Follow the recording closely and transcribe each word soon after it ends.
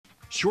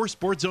Shore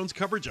Sports Zone's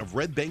coverage of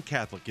Red Bank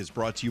Catholic is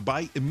brought to you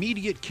by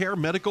Immediate Care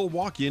Medical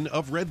Walk-In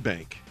of Red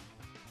Bank.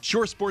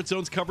 Shore Sports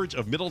Zone's coverage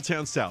of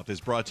Middletown South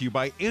is brought to you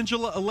by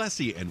Angela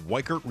Alessi and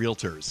Weichert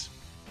Realtors.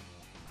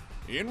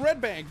 In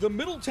Red Bank, the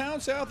Middletown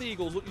South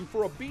Eagles looking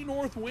for a B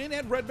North win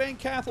at Red Bank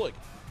Catholic.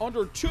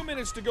 Under 2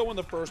 minutes to go in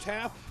the first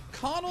half,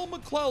 Connell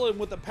McClellan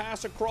with a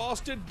pass across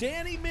to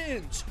Danny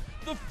Mins.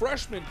 The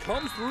freshman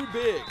comes through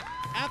big.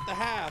 At the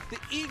half, the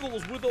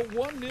Eagles with a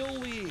 1-0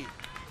 lead.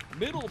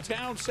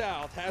 Middletown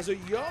South has a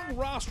young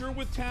roster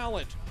with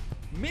talent.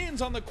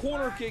 Mins on the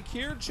corner kick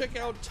here. Check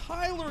out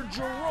Tyler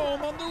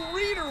Jerome on the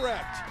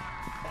redirect.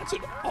 That's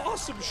an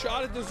awesome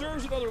shot. It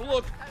deserves another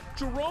look.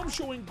 Jerome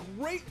showing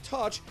great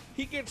touch.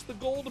 He gets the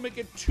goal to make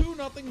it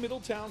 2-0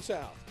 Middletown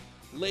South.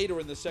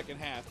 Later in the second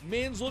half,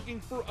 Mins looking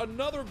for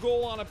another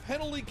goal on a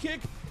penalty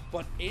kick,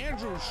 but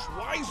Andrew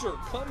Schweizer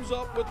comes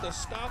up with the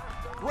stop.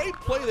 Great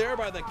play there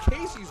by the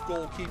Casey's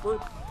goalkeeper,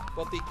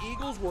 but the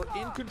Eagles were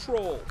in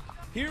control.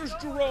 Here's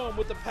Jerome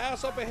with the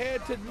pass up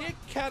ahead to Nick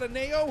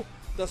Cataneo.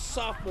 The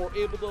sophomore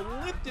able to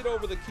lift it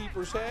over the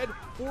keeper's head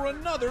for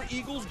another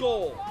Eagles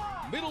goal.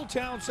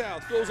 Middletown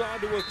South goes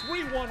on to a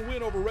 3-1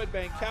 win over Red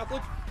Bank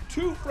Catholic.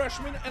 2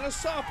 freshmen and a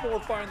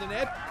sophomore find the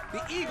net.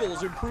 The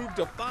Eagles improved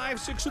to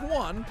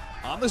 5-6-1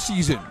 on the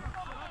season.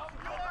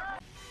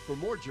 For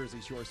more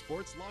Jersey Shore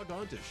sports, log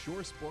on to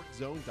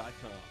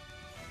shoresportzone.com.